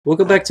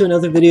Welcome back to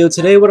another video.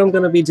 Today what I'm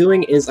going to be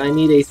doing is I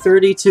need a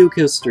 32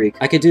 kill streak.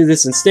 I could do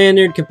this in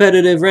standard,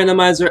 competitive,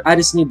 randomizer. I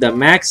just need the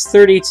max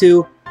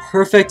 32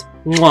 perfect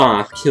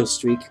kill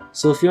streak.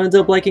 So if you end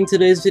up liking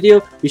today's video,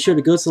 be sure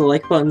to go to the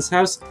like button's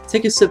house,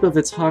 take a sip of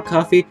its hot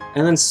coffee,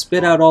 and then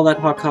spit out all that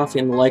hot coffee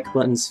in the like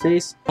button's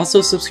face.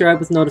 Also subscribe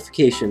with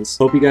notifications.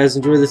 Hope you guys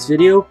enjoy this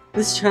video.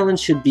 This challenge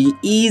should be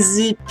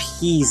easy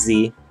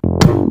peasy.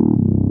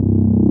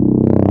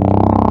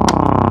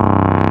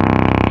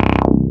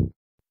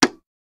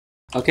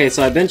 Okay,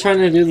 so I've been trying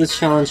to do this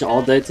challenge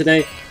all day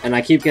today, and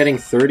I keep getting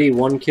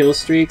 31 kill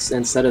streaks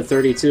instead of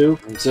 32.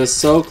 I'm just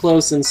so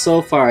close and so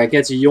far. It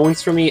gets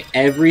yoinks for me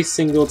every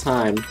single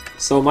time.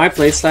 So my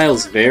playstyle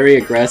is very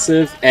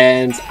aggressive,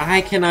 and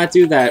I cannot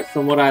do that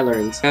from what I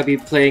learned. I'll be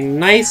playing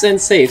nice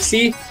and safe.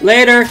 See?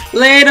 Later!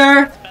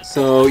 Later!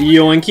 So,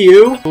 yoink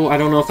you. Oh, I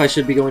don't know if I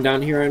should be going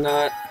down here or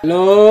not.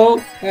 Hello?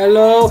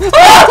 Hello?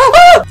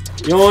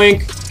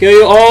 Yoink! Kill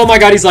you. Oh my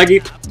god, he's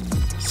laggy.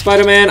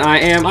 Spider-Man,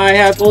 I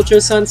have ultra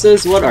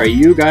senses. What are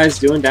you guys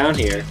doing down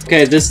here?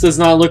 Okay, this does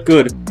not look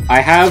good. I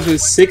have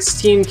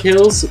 16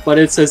 kills, but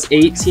it says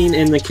 18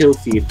 in the kill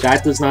feed.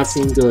 That does not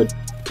seem good.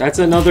 That's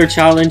another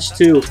challenge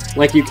too.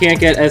 Like, you can't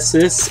get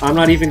assists. I'm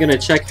not even gonna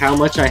check how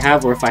much I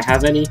have or if I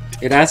have any.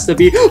 It has to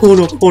be. Oh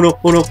no, oh no,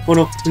 oh no, oh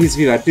no. Please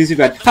be bad, please be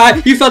bad.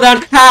 Ha! You fell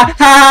down! Ha!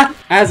 Ha!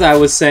 As I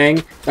was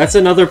saying, that's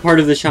another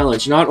part of the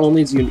challenge. Not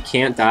only do you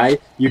can't die,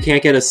 you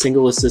can't get a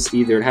single assist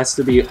either. It has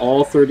to be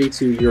all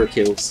 32 your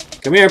kills.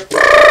 Come here.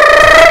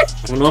 I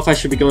don't know if I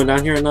should be going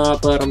down here or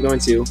not, but I'm going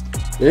to.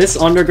 This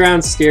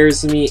underground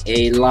scares me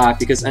a lot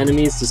because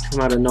enemies just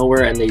come out of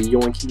nowhere and they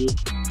yoink me.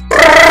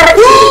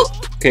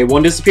 Okay,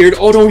 one disappeared.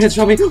 Oh, don't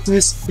headshot me.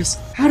 Yes, yes.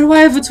 How do I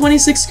have a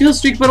 26 kill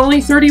streak but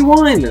only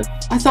 31?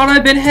 I thought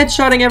I'd been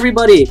headshotting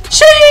everybody.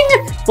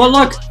 Shing! But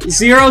look,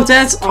 0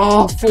 deaths.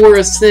 Oh, 4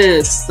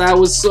 assists. That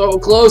was so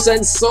close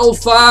and so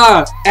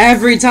far.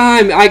 Every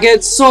time I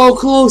get so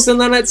close and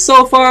then it's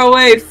so far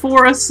away.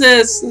 4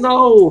 assists.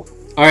 No.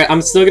 Alright,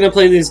 I'm still gonna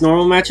play these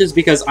normal matches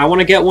because I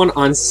want to get one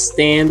on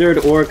standard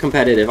or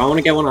competitive. I want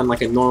to get one on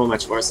like a normal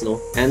match of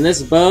Arsenal. And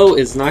this bow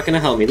is not gonna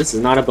help me. This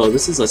is not a bow.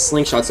 This is a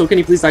slingshot. So can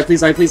you please die,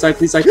 please die, please die,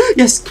 please die.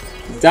 Yes!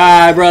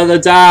 Die, brother,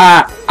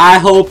 die! I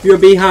hope you're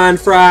behind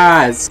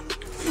fries.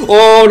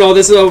 Oh no,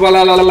 this is a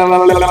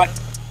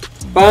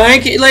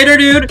bank later,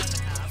 dude.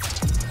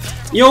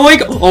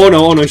 Yoink! Oh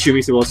no, shoot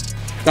me through walls.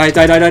 Die,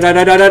 die, die, die, die,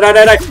 die, die, die,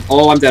 die, die.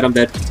 Oh, I'm dead, I'm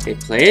dead. Okay,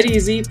 play it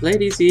easy, play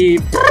it easy.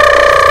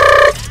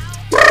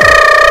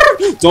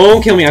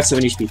 Don't kill me, I have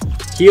 7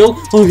 HP. Heal.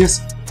 Oh,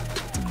 yes.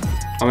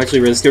 I'm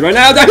actually really scared right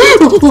now.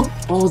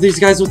 Oh, these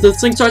guys with the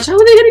slingshot. How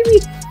are they hitting me?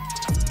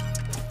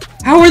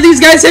 How are these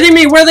guys hitting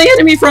me? Where are they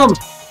hitting me from?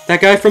 That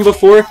guy from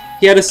before,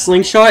 he had a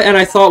slingshot, and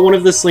I thought one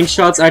of the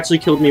slingshots actually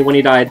killed me when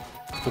he died.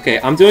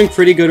 Okay, I'm doing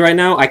pretty good right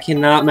now. I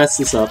cannot mess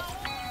this up.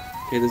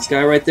 Okay, this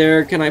guy right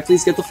there. Can I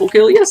please get the full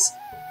kill? Yes.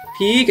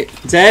 Peek.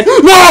 Dead.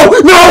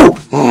 No!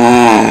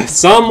 No!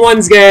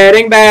 Someone's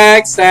getting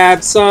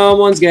backstabbed.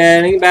 Someone's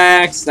getting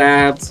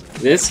backstabbed.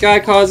 This guy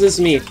causes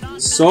me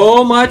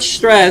so much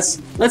stress.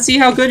 Let's see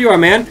how good you are,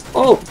 man.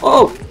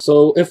 Oh.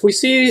 So if we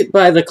see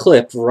by the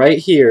clip right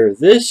here,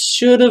 this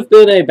should have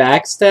been a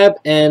backstab,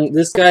 and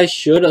this guy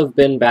should have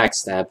been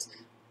backstabbed.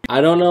 I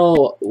don't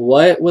know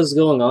what was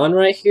going on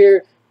right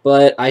here,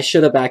 but I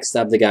should have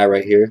backstabbed the guy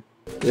right here.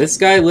 This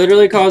guy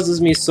literally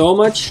causes me so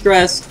much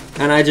stress,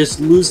 and I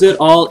just lose it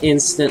all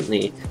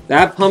instantly.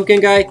 That pumpkin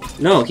guy,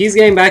 no, he's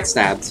getting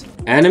backstabbed.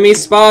 Enemy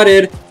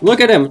spotted.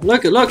 Look at him.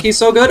 Look, he's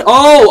so good.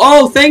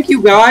 Oh, thank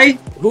you, guy.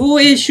 Who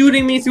is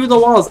shooting me through the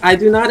walls? I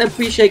do not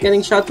appreciate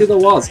getting shot through the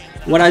walls.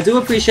 What I do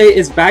appreciate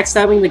is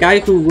backstabbing the guy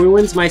who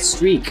ruins my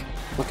streak.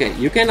 Okay,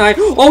 you can hide.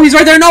 Oh, he's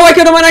right there. No, I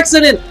killed him on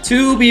accident.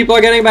 2 people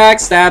are getting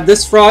backstabbed.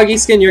 This froggy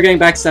skin, you're getting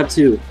backstabbed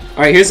too.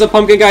 Alright, here's the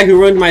pumpkin guy who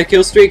ruined my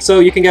kill streak, so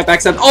you can get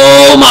backstabbed.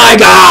 Oh my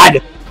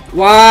god!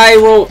 Why?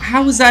 Well,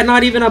 how is that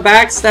not even a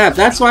backstab?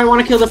 That's why I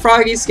want to kill the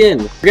froggy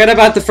skin. Forget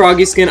about the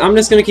froggy skin. I'm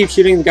just gonna keep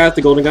shooting the guy with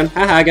the golden gun.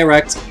 Haha, get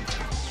wrecked.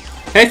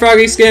 Hey,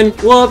 froggy skin.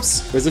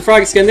 Whoops. Where's the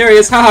froggy skin? There he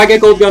is. Haha,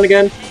 get gold gun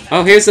again.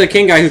 Oh, here's the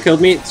king guy who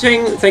killed me.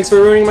 Ching! Thanks for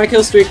ruining my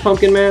kill streak,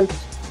 pumpkin man.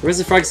 Where's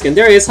the froggy skin?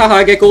 There he is.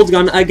 Haha, get gold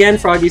gun again,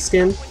 froggy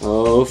skin.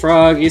 Oh,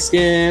 froggy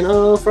skin.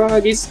 Oh,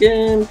 froggy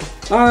skin.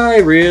 I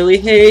really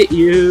hate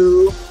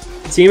you.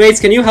 Teammates,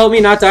 can you help me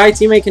not die?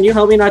 Teammate, can you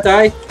help me not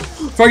die?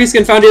 Froggy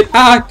skin found it.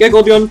 Ah, get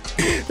gold gun.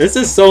 This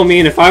is so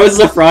mean. If I was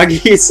the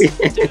froggy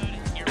skin,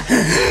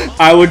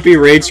 I would be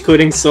rage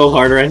quitting so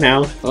hard right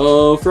now.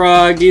 Oh,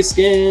 froggy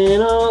skin.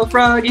 Oh,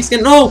 froggy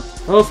skin. No!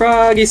 Oh,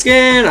 froggy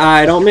skin.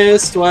 I don't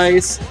miss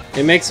twice.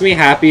 It makes me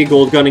happy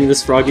gold gunning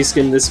this froggy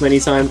skin this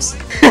many times.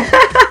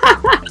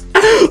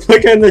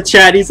 Look in the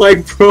chat. He's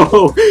like,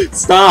 bro,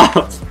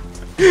 stop.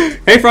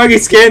 Hey, froggy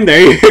skin.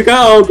 There you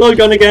go. Gold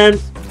gun again.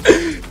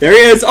 There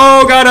he is.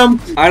 Oh, got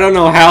him. I don't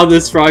know how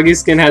this froggy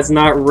skin has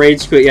not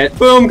rage quit yet.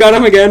 Boom, got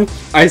him again.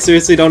 I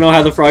seriously don't know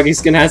how the froggy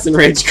skin hasn't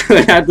rage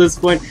quit at this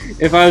point.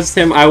 If I was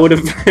him, I would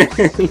have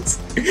been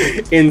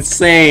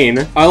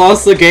insane. I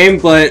lost the game,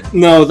 but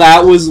no,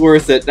 that was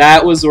worth it.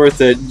 That was worth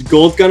it.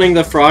 Gold gunning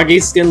the froggy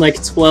skin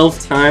like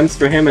 12 times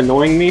for him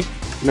annoying me.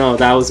 No,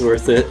 that was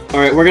worth it.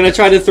 Alright, we're gonna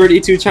try the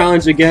 32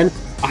 challenge again.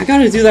 I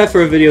gotta do that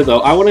for a video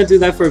though. I want to do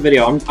that for a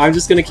video. I'm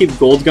just gonna keep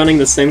gold gunning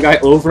the same guy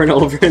over and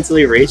over until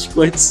he rage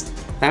quits.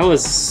 That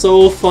was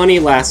so funny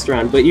last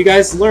round, but you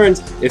guys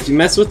learned if you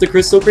mess with the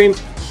Christocream,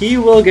 he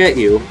will get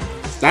you.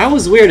 That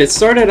was weird. It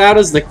started out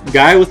as the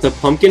guy with the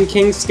Pumpkin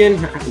King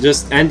skin,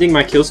 just ending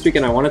my kill streak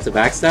and I wanted to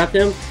backstab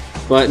him.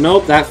 But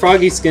nope, that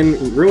froggy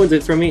skin ruined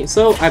it for me,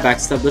 so I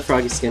backstabbed the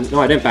froggy skin.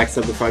 No, I didn't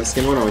backstab the froggy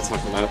skin. What am I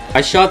talking about?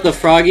 I shot the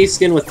froggy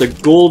skin with the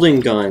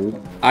golden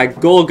gun. I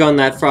gold gunned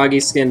that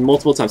froggy skin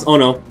multiple times. Oh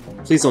no.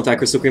 Please don't die,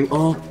 Christocream.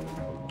 Oh.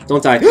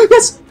 Don't die.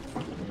 Yes!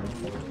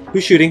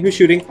 Who's shooting? Who's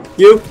shooting?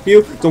 You!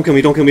 You! Don't kill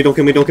me, don't kill me, don't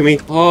kill me, don't kill me.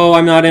 Oh,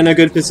 I'm not in a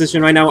good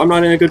position right now. I'm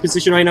not in a good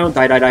position right now.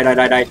 Die, die, die, die,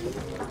 die, die.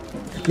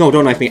 No,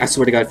 don't knife me. I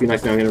swear to God, if you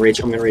knife me, I'm gonna rage.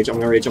 I'm gonna rage. I'm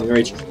gonna rage. I'm gonna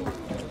rage.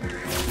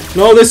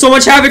 No, there's so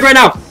much havoc right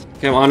now!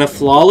 Okay, I'm on a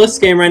flawless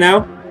game right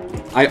now.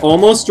 I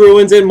almost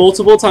ruined it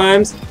multiple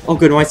times. Oh,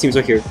 good. My team's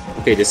right here.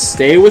 Okay, just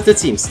stay with the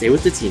team. Stay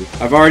with the team.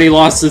 I've already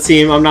lost the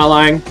team. I'm not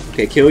lying.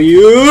 Okay, kill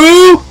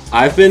you!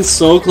 I've been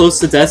so close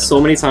to death so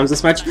many times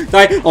this match.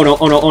 Die! Oh no,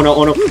 oh no, oh no,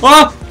 oh no.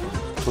 Ah!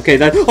 Okay,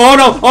 that. Oh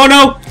no, oh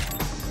no!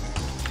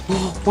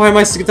 Oh, why am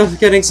I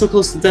getting so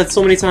close to death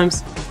so many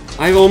times?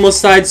 I've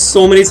almost died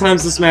so many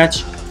times this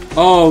match.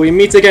 Oh, we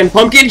meet again.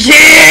 Pumpkin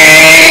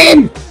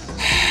King!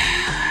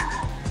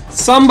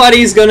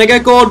 Somebody's gonna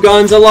get gold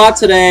guns a lot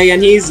today,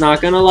 and he's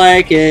not gonna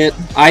like it.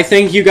 I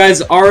think you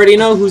guys already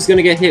know who's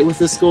gonna get hit with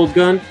this gold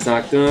gun. He's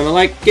not gonna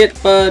like it,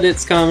 but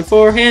it's coming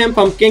for him.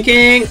 Pumpkin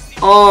King!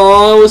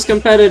 Oh, it was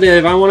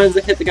competitive. I wanted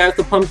to hit the guy with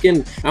the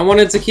pumpkin. I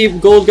wanted to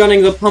keep gold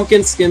gunning the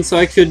pumpkin skin so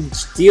I could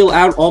deal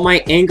out all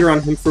my anger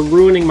on him for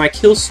ruining my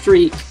kill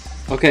streak.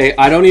 Okay,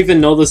 I don't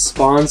even know the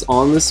spawns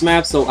on this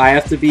map, so I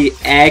have to be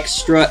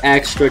extra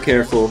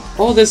careful.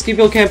 Oh, there's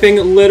people camping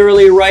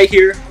literally right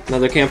here.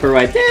 Another camper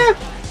right there.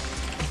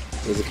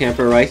 There's a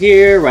camper right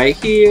here, right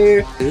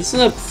here. This is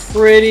a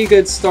pretty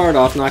good start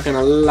off, not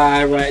gonna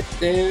lie, right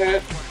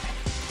there.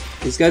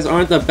 These guys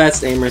aren't the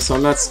best aimers, so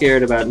I'm not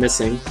scared about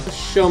missing.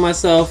 Show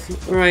myself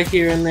right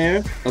here and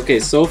there. Okay,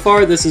 so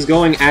far this is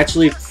going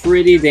actually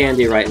pretty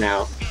dandy right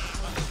now.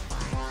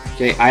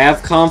 Okay, I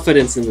have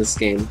confidence in this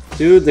game.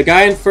 Dude, the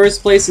guy in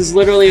first place is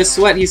literally a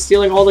sweat. He's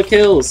stealing all the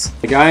kills.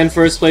 The guy in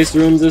first place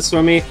ruined this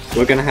for me.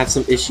 We're gonna have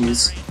some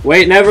issues.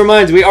 Wait, never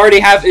mind. We already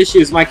have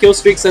issues. My kill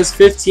streak says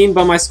 15,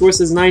 but my score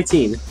says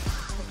 19.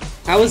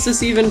 How is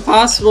this even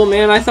possible,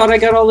 man? I thought I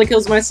got all the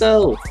kills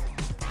myself.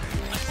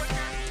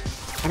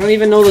 I don't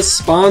even know the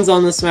spawns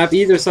on this map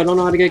either, so I don't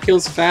know how to get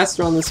kills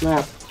faster on this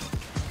map.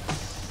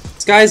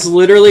 This guy's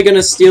literally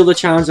gonna steal the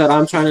challenge that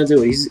I'm trying to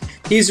do.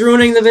 He's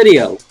ruining the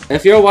video.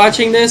 If you're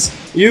watching this,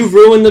 you've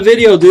ruined the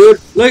video,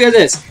 dude. Look at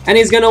this. And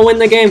he's gonna win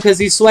the game because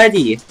he's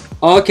sweaty.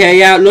 Okay,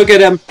 yeah, look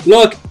at him.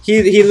 Look,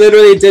 he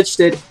literally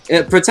ditched it.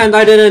 Pretend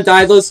I didn't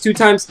die those 2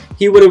 times.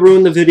 He would have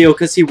ruined the video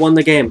because he won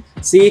the game.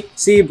 See,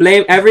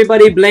 blame,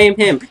 everybody blame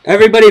him.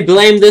 Everybody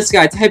blame this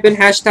guy. Type in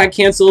hashtag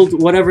canceled,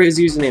 whatever his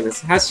username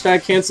is.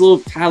 Hashtag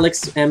canceled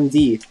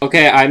PalixMD.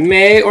 Okay, I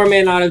may or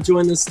may not have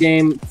joined this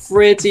game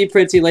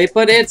pretty late,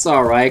 but it's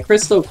alright.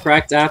 Crystal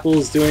Cracked Apple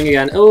is doing it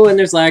again. Oh, and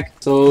there's lag.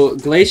 So,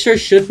 Glacier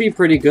should be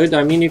pretty good.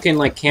 I mean, you can,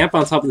 like, camp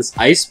on top of this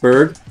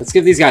iceberg. Let's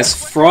give these guys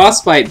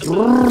Frostbite.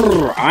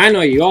 Brrr, I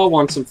know you all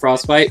want some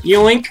Frostbite.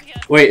 Yoink.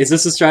 Wait, is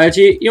this a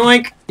strategy?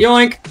 Yoink!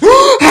 Yoink!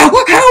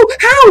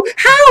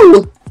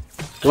 How?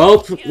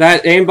 Well,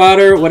 that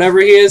aimbotter, whatever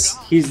he is,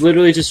 he's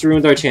literally just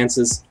ruined our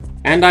chances.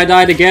 And I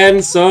died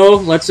again, so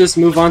let's just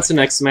move on to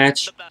next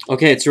match.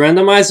 Okay, it's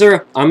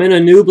randomizer. I'm in a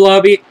noob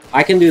lobby.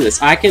 I can do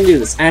this. I can do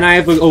this. And I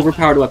have an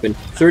overpowered weapon.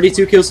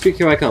 32 kill streak,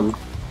 here I come.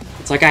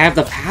 It's like I have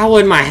the power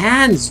in my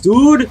hands,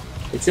 dude!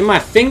 It's in my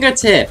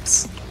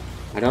fingertips.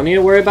 I don't need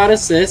to worry about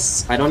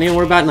assists. I don't need to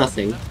worry about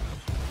nothing.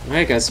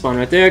 Alright, guys, spawn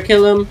right there.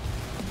 Kill him.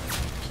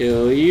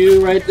 Kill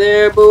you right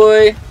there,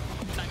 boy.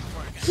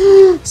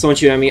 Someone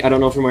shoot at me. I don't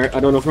know from where. I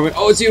don't know from where.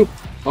 Oh, it's you.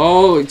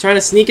 Oh, trying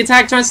to sneak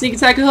attack.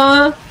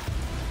 Huh?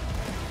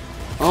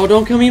 Oh,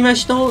 don't kill me,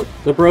 Mesh. Don't.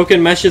 The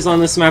broken meshes on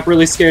this map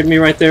really scared me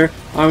right there.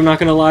 I'm not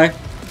gonna lie.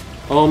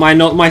 Oh,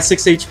 my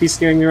 6 HP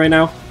scaring me right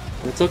now.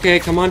 It's okay.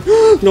 Come on.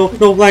 No,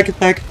 lag.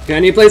 Okay, I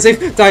need to play it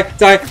safe.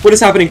 Die. What is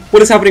happening?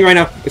 What is happening right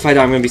now? If I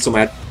die, I'm gonna be so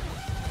mad.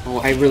 Oh,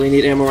 I really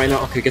need ammo right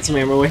now. Okay, get some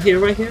ammo right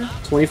here.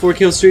 24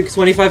 kill streak,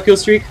 25 kill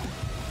streak.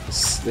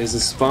 There's a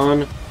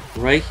spawn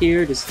right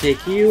here. Just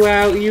take you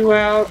out.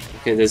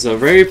 Okay, there's a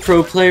very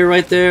pro player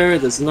right there.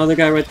 There's another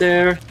guy right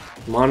there.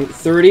 I'm on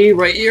 30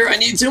 right here. I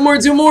need two more.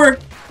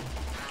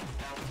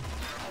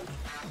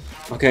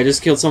 Okay, I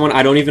just killed someone.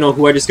 I don't even know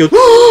who I just killed.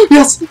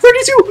 Yes!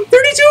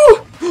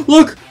 32!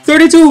 Look!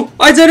 32!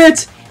 I did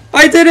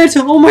it!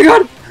 Oh my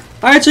god!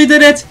 I actually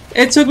did it!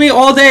 It took me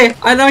all day!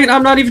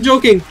 I'm not even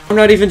joking! I'm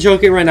not even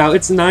joking right now.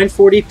 It's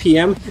 9:40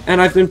 p.m.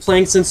 and I've been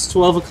playing since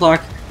 12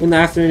 o'clock in the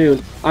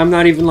afternoon. I'm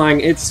not even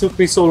lying. It took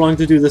me so long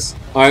to do this.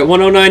 Alright,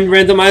 109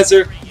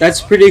 randomizer.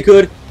 That's pretty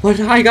good. But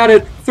I got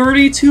it.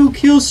 32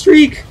 kill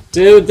streak!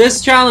 Dude,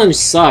 this challenge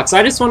sucks.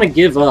 I just want to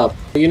give up.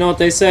 You know what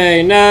they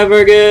say?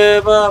 Never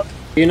give up.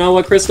 You know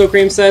what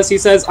Christocream says? He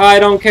says, I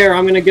don't care.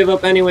 I'm gonna give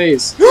up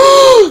anyways.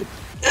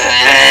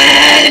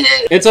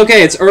 It's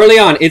okay, it's early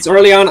on. It's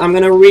early on. I'm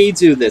gonna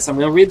redo this. I'm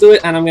gonna redo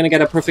it and I'm gonna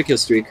get a perfect kill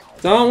streak.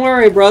 Don't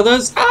worry,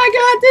 brothers. I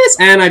got this.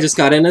 And I just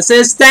got an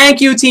assist.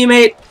 Thank you,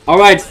 teammate.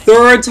 Alright,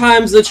 third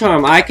time's the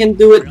charm. I can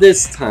do it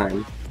this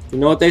time. You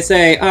know what they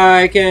say?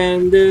 I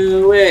can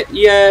do it.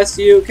 Yes,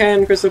 you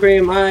can,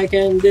 Christocream. I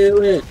can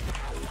do it.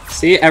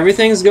 See,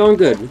 everything's going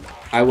good.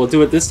 I will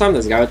do it this time.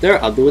 There's a guy right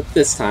there. I'll do it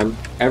this time.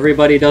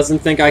 Everybody doesn't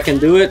think I can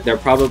do it. They're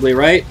probably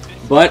right.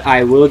 But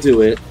I will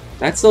do it.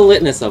 That's the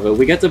litness of it.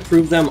 We get to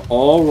prove them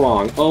all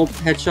wrong. Oh,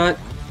 headshot.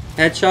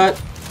 Headshot.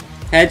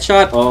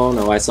 Headshot. Oh,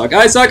 no, I suck.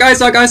 I suck. I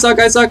suck. I suck.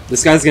 I suck.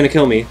 This guy's gonna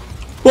kill me.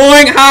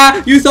 Boing!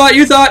 Ha! You thought.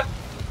 You thought.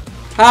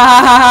 Ha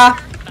ha ha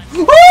ha.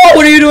 Oh,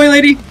 what are you doing,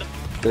 lady?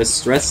 The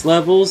stress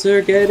levels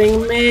are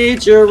getting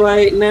major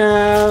right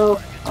now.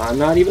 I'm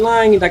not even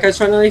lying. That guy's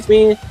trying to knife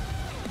me.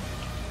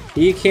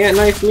 He can't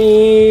knife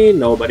me.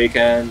 Nobody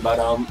can,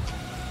 but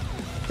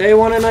they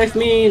want to knife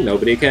me.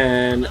 Nobody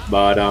can,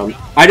 but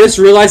I just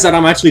realized that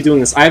I'm actually doing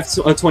this. I have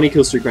a 20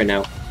 kill streak right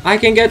now. I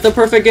can get the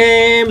perfect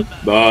game,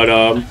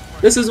 but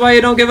this is why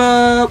you don't give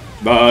up.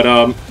 But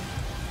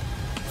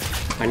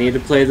I need to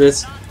play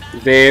this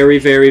very,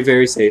 very,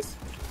 very safe.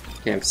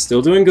 Okay, I'm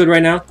still doing good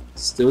right now.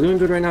 Still doing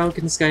good right now.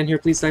 Get this guy in here.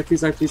 Please die,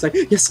 please die, please die.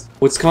 Yes!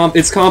 Oh, it's comp.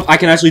 It's comp. I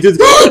can actually do this.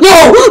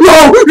 No!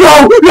 No!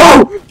 No!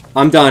 No!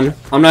 I'm done.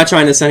 I'm not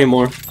trying this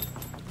anymore.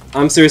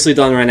 I'm seriously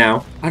done right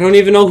now. I don't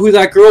even know who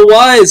that girl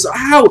was.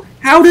 How?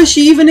 How does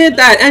she even hit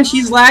that? And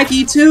she's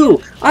laggy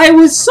too. I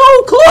was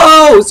so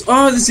close.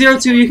 Oh,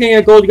 0-2. You can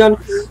get a gold gun.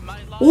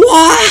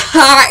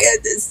 Why?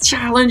 This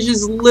challenge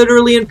is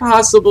literally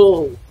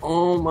impossible.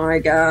 Oh my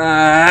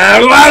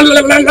god.